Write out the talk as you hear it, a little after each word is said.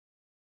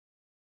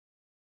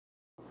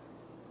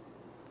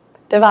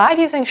Divide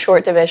using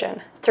short division.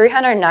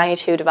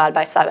 392 divided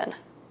by 7.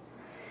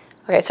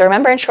 Okay, so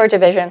remember in short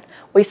division,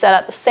 we set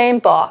up the same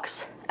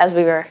box as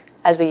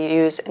we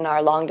use in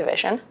our long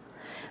division.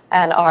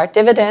 And our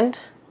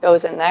dividend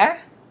goes in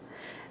there,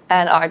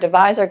 and our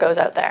divisor goes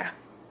out there.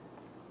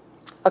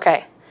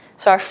 Okay,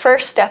 so our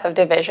first step of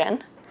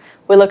division,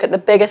 we look at the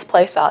biggest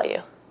place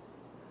value.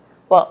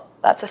 Well,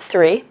 that's a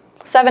 3.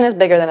 7 is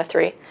bigger than a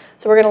 3,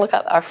 so we're going to look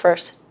at our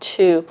first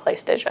 2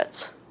 place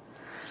digits.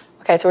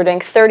 Okay, so we're doing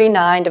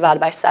 39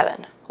 divided by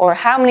 7, or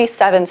how many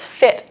 7s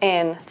fit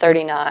in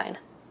 39?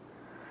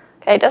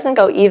 Okay, it doesn't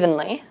go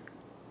evenly,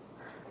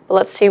 but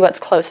let's see what's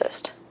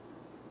closest.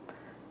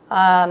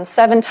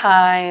 7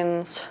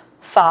 times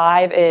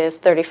 5 is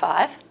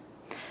 35.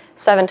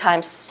 7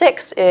 times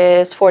 6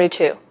 is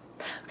 42.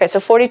 Okay, so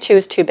 42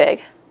 is too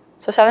big.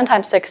 So 7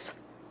 times 6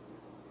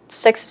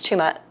 is too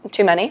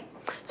many.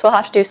 So we'll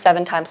have to do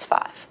 7 times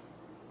 5.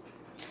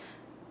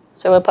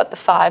 So we'll put the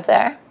 5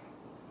 there.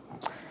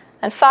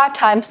 And 5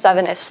 times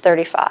 7 is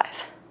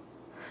 35.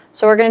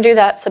 So we're going to do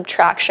that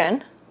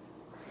subtraction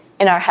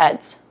in our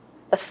heads.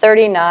 The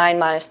 39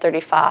 minus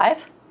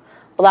 35,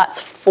 well, that's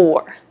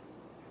 4.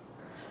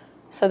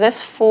 So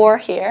this 4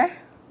 here,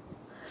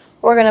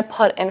 we're going to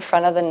put in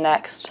front of the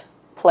next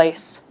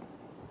place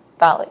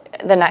value,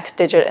 the next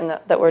digit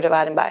that we're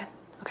dividing by,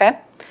 okay?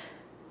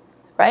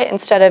 Right?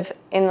 Instead of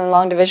in the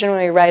long division when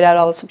we write out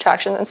all the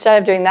subtractions, instead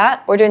of doing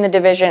that, we're doing the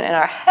division in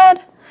our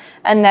head,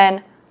 and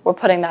then we're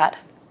putting that,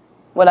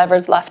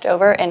 whatever's left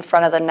over, in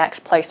front of the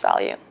next place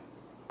value.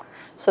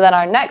 So then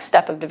our next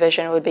step of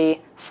division would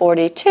be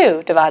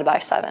 42 divided by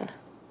 7.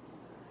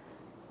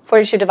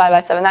 42 divided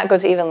by 7, that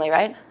goes evenly,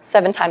 right?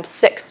 7 times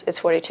 6 is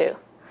 42.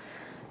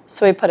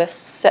 So we put a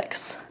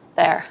 6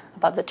 there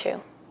above the 2.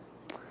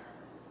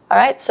 All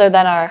right, so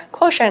then our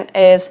quotient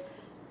is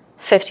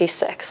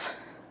 56.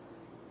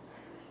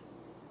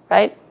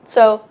 Right?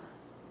 So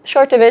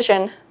short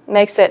division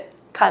makes it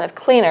kind of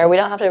cleaner. We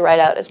don't have to write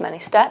out as many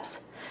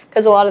steps,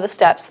 because a lot of the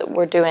steps that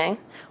we're doing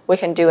we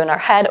can do in our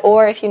head,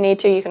 or if you need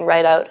to, you could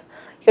write out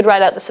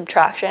the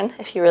subtraction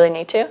if you really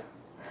need to.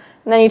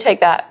 And then you take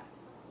that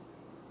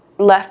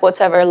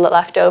whatever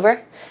left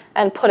over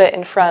and put it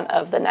in front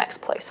of the next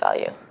place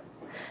value.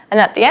 And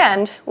at the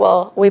end,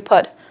 well, we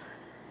put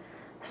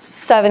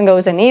 7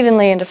 goes in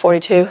evenly into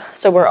 42,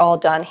 so we're all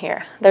done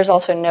here. There's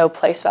also no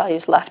place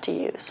values left to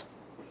use.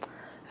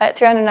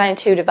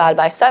 392 divided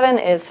by 7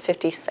 is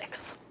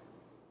 56.